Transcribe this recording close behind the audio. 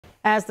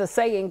As the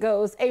saying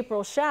goes,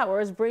 April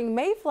showers bring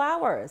May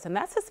flowers, and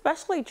that's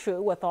especially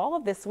true with all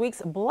of this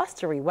week's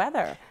blustery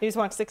weather.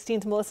 Newswatch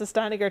 16's Melissa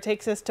Steininger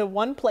takes us to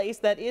one place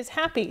that is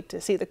happy to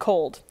see the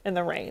cold and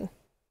the rain.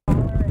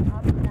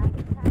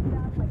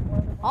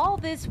 All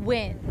this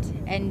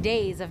wind and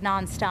days of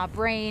nonstop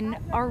rain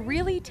are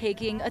really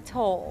taking a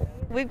toll.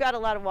 We've got a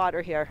lot of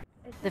water here.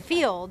 The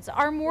fields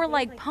are more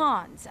like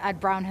ponds at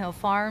Brown Hill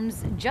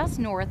Farms, just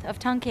north of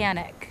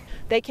Tunkhannock.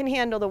 They can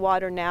handle the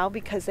water now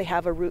because they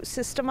have a root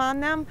system on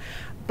them,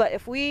 but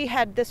if we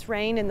had this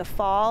rain in the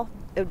fall,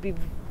 it would be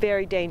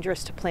very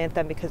dangerous to plant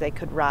them because they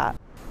could rot.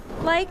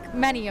 Like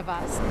many of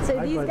us. So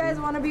these guys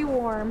want to be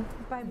warm.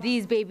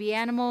 These baby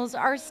animals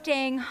are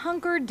staying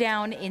hunkered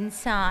down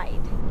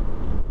inside.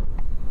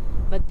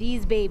 But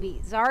these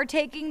babies are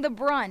taking the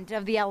brunt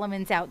of the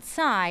elements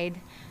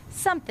outside,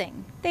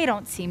 something they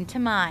don't seem to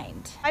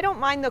mind. I don't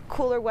mind the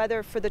cooler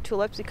weather for the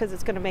tulips because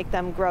it's going to make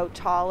them grow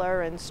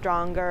taller and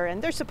stronger, and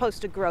they're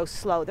supposed to grow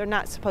slow. They're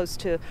not supposed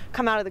to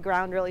come out of the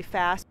ground really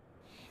fast.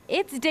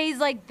 It's days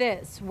like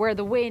this where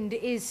the wind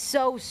is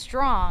so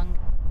strong,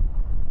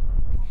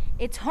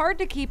 it's hard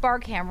to keep our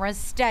cameras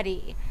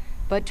steady,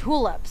 but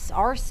tulips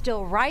are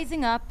still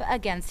rising up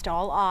against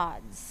all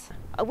odds.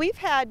 We've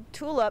had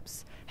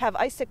tulips have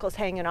icicles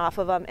hanging off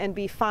of them and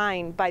be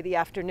fine by the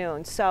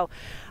afternoon. So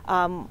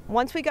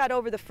once we got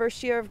over the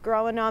first year of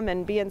growing them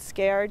and being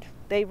scared,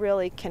 they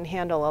really can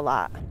handle a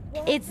lot.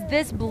 It's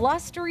this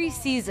blustery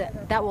season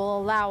that will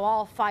allow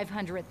all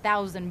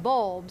 500,000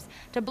 bulbs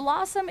to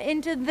blossom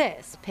into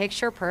this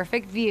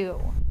picture-perfect view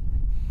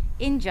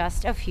in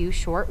just a few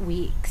short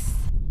weeks.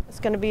 It's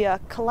going to be a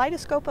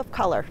kaleidoscope of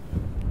color.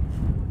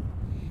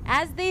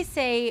 As they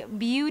say,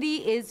 beauty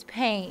is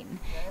pain.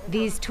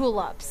 These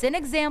tulips, an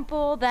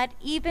example that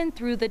even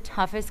through the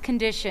toughest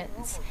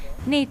conditions,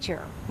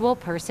 nature will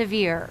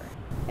persevere.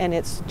 And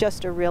it's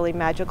just a really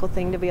magical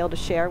thing to be able to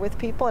share with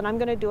people, and I'm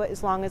going to do it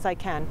as long as I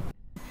can.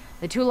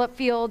 The tulip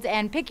fields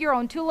and pick your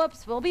own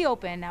tulips will be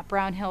open at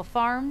Brown Hill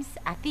Farms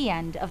at the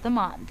end of the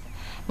month.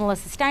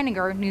 Melissa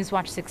Steininger,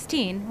 Newswatch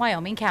 16,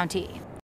 Wyoming County.